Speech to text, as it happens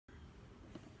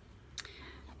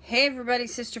Hey everybody,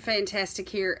 Sister Fantastic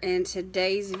here, and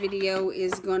today's video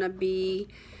is going to be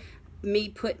me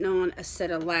putting on a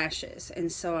set of lashes.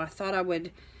 And so I thought I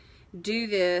would do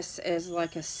this as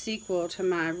like a sequel to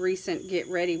my recent Get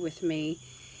Ready With Me.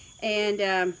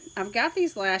 And I've got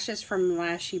these lashes from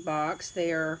Lashy box.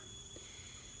 They are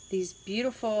these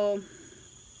beautiful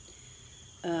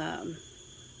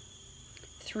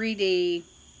 3D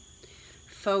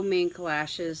faux mink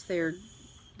lashes. They're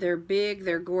big,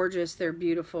 they're gorgeous, they're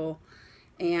beautiful,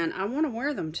 and I want to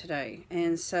wear them today.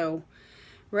 And so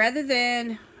rather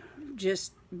than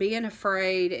just being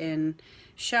afraid and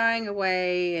shying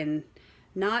away and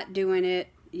not doing it,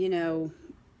 you know,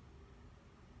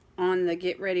 on the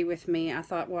Get Ready With Me, I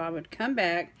thought, well, I would come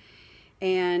back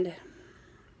and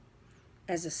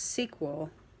as a sequel,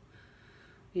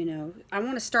 you know, I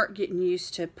want to start getting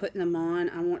used to putting them on.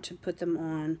 I want to put them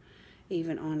on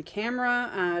even on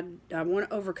camera. I want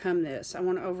to overcome this. I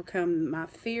want to overcome my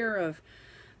fear of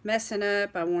messing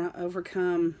up. I want to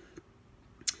overcome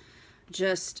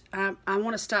just, I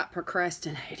want to stop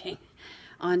procrastinating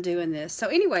on doing this. So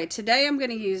anyway, today I'm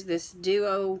going to use this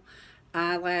Duo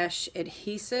eyelash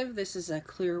adhesive. This is a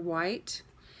clear white,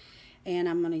 and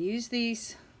I'm going to use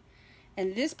these.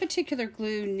 And this particular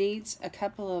glue needs a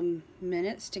couple of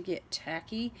minutes to get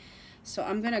tacky, so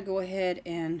I'm going to go ahead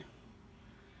and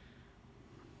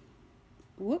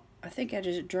whoop, I think I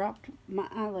just dropped my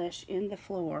eyelash in the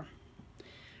floor.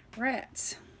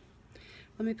 Rats.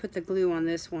 Let me put the glue on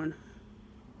this one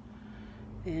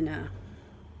and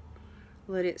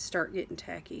let it start getting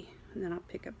tacky, and then I'll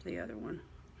pick up the other one.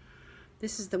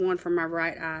 This is the one for my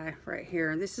right eye right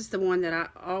here. This is the one that I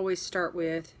always start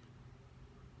with.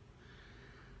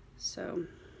 So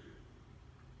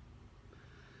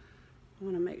I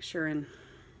want to make sure and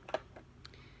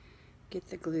get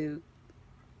the glue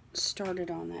started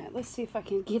on that. Let's see if I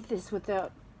can get this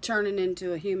without turning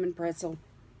into a human pretzel.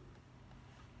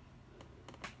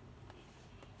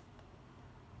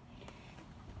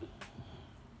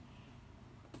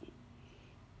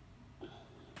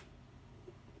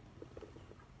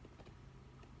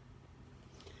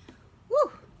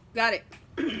 Woo! Got it.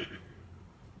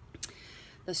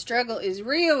 The struggle is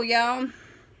real, y'all.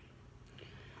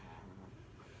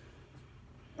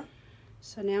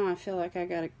 So now I feel like I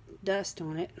got a dust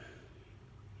on it.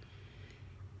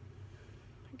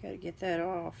 I gotta get that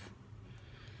off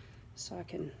so I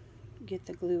can get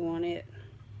the glue on it.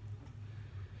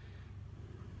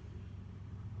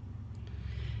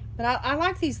 But I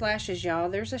like these lashes, y'all.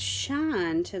 There's a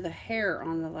shine to the hair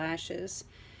on the lashes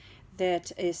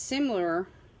that is similar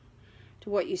to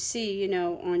what you see, you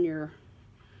know, on your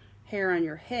hair on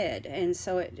your head. And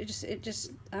so it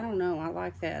just I don't know, I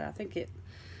like that. I think it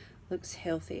looks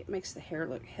healthy. It makes the hair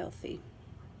look healthy.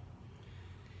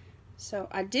 So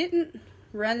I didn't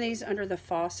run these under the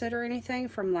faucet or anything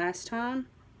from last time,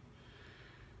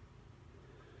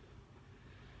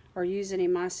 or use any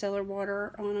micellar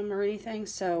water on them or anything.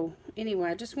 So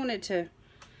anyway, I just wanted to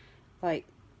like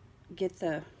get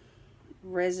the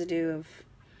residue of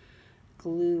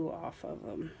glue off of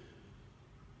them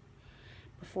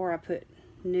before I put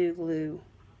new glue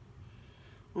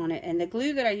on it. And the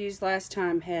glue that I used last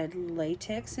time had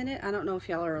latex in it. I don't know if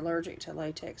y'all are allergic to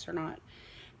latex or not,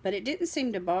 but it didn't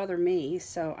seem to bother me,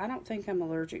 so I don't think I'm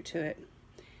allergic to it.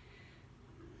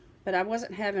 But I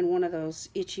wasn't having one of those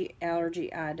itchy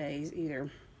allergy eye days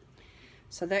either,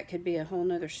 so that could be a whole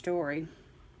nother story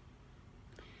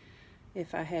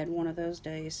if I had one of those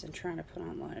days and trying to put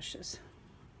on lashes.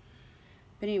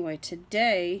 But anyway,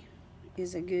 today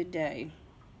is a good day.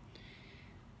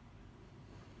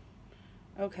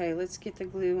 Okay, let's get the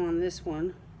glue on this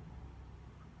one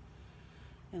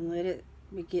and let it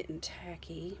be getting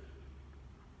tacky.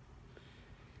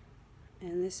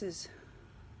 And this is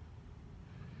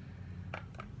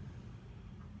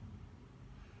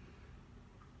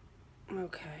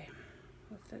okay.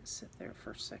 Let that sit there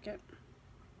for a second.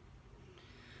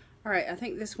 Alright, I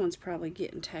think this one's probably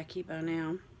getting tacky by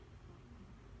now.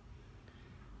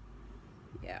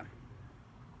 Yeah.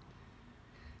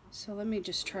 So let me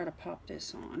just try to pop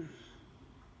this on.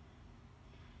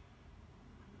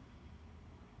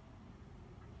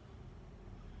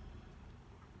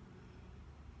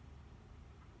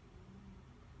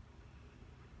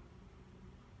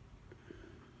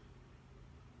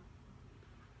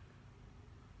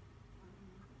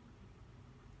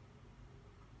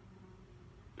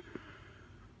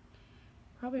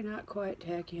 Probably not quite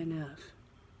tacky enough,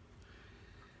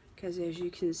 because as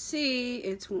you can see,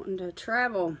 it's wanting to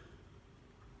travel.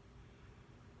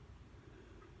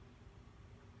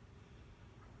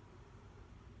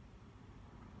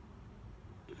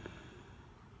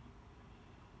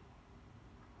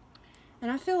 And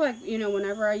I feel like, you know,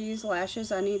 whenever I use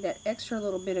lashes, I need that extra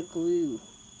little bit of glue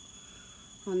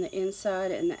on the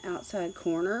inside and the outside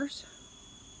corners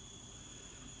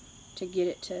to get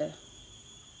it to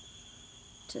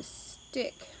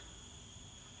stick.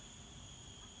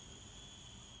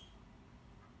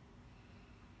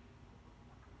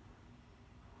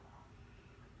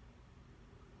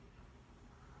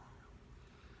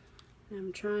 And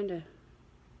I'm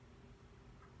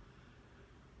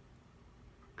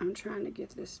trying to get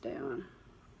this down.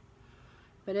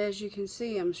 But as you can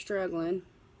see, I'm struggling.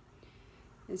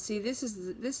 And see, this is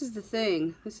the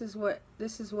thing. This is what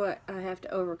I have to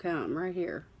overcome right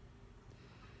here.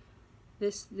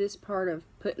 This part of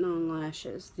putting on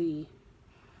lashes, the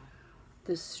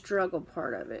struggle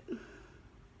part of it.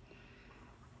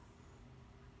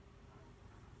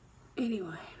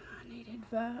 Anyway, I need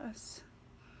advice.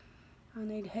 I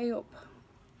need help.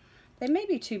 They may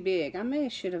be too big. I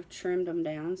should have trimmed them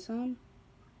down some.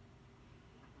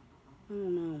 I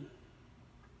don't know.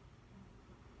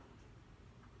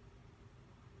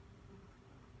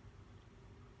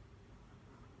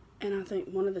 And I think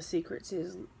one of the secrets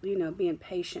is, you know, being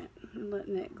patient and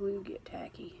letting that glue get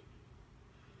tacky,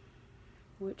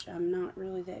 which I'm not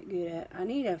really that good at. I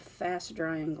need a fast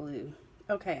drying glue.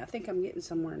 Okay, I think I'm getting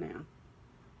somewhere now.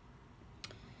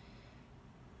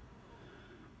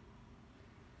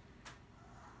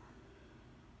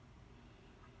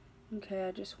 Okay,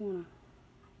 I just want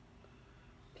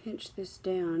to pinch this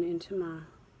down into my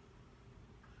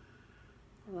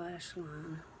lash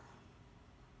line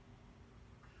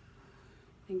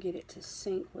and get it to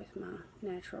sync with my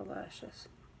natural lashes.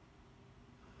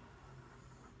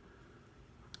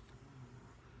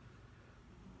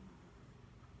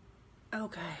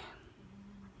 Okay.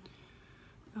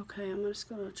 Okay, I'm just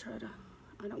going to try to,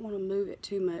 I don't want to move it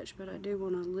too much, but I do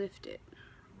want to lift it.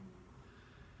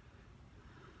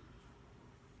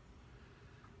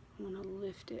 I want to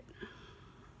lift it.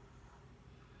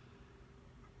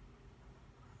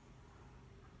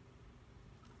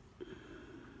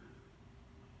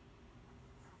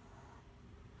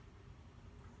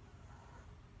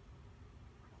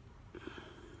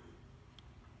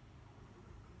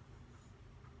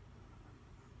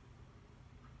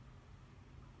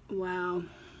 Wow.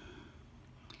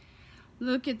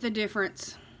 Look at the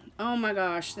difference. Oh my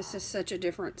gosh, this is such a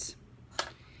difference.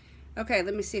 Okay,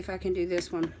 let me see if I can do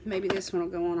this one. Maybe this one will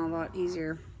go on a lot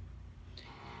easier.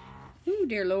 Ooh,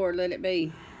 dear Lord, let it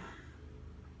be.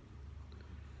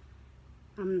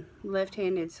 I'm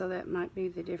left-handed, so that might be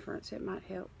the difference. It might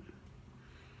help.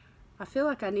 I feel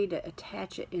like I need to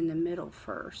attach it in the middle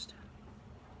first.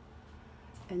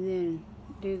 And then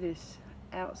do this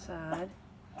outside.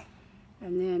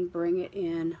 And then bring it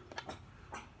in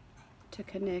to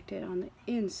connect it on the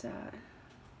inside.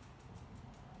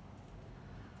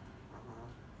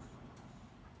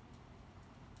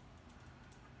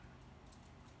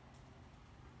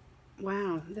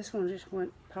 Wow, this one just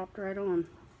popped right on.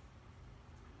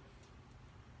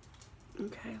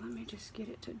 Okay, let me just get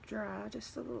it to dry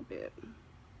just a little bit.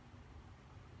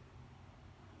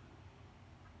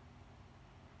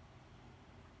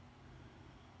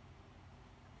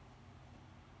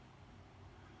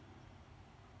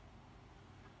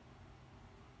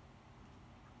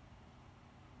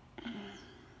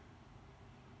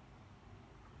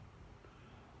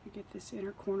 Get this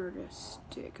inner corner to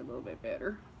stick a little bit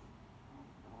better.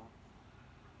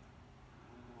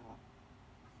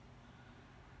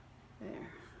 There.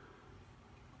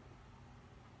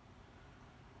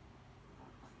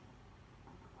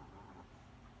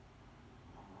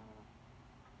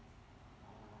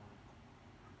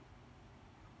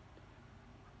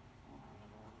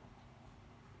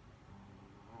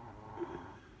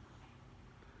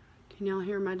 Can y'all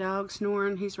hear my dog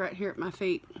snoring? He's right here at my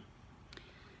feet.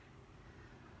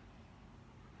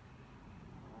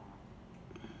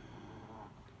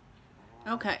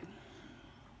 Okay.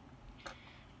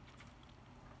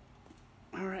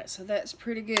 Alright, so that's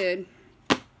pretty good.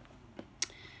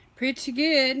 Pretty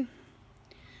good.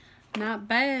 Not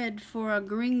bad for a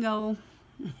gringo.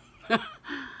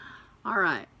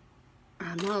 Alright.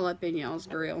 I'm all up in y'all's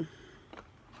grill.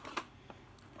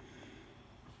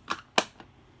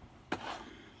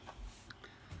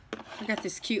 I got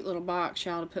this cute little box,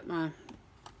 y'all, to put my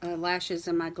lashes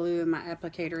and my glue and my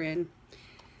applicator in.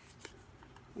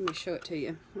 Let me show it to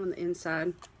you on the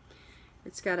inside.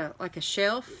 It's got like a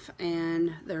shelf,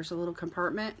 and there's a little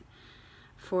compartment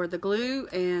for the glue,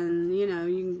 and you know,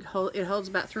 you can hold it. Holds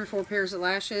about 3 or 4 pairs of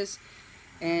lashes,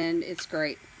 and it's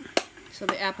great. So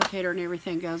the applicator and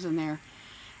everything goes in there.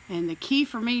 And the key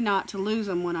for me not to lose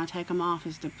them when I take them off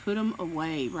is to put them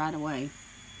away right away.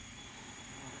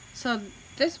 So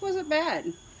this wasn't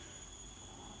bad.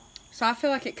 So I feel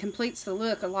like it completes the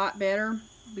look a lot better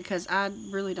because I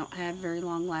really don't have very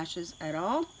long lashes at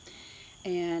all.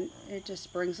 And it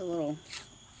just brings a little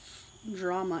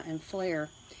drama and flair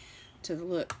to the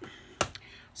look.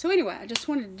 So anyway, I just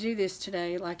wanted to do this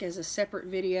today like as a separate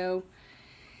video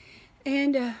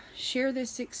and share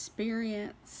this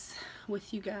experience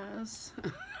with you guys.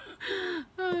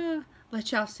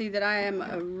 Let y'all see that I am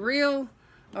a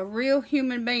real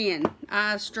human being.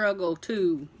 I struggle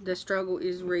too. The struggle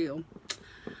is real.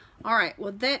 Alright,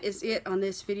 well that is it on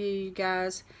this video, you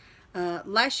guys.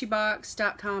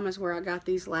 Lashybox.com is where I got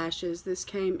these lashes. This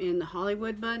came in the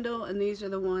Hollywood bundle, and these are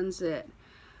the ones that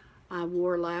I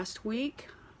wore last week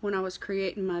when I was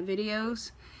creating my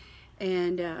videos.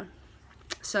 And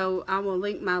so I will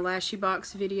link my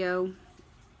Lashybox video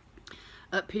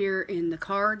up here in the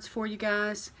cards for you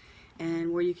guys,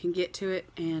 and where you can get to it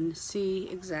and see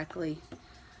exactly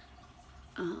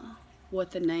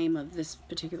what the name of this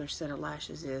particular set of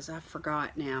lashes is. I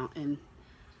forgot now, and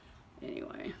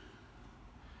anyway,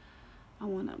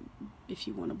 if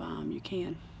you want to buy them, you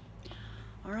can.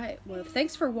 Alright, well,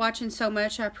 thanks for watching so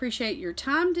much. I appreciate your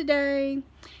time today.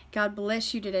 God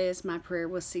bless you today is my prayer.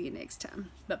 We'll see you next time.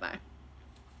 Bye-bye.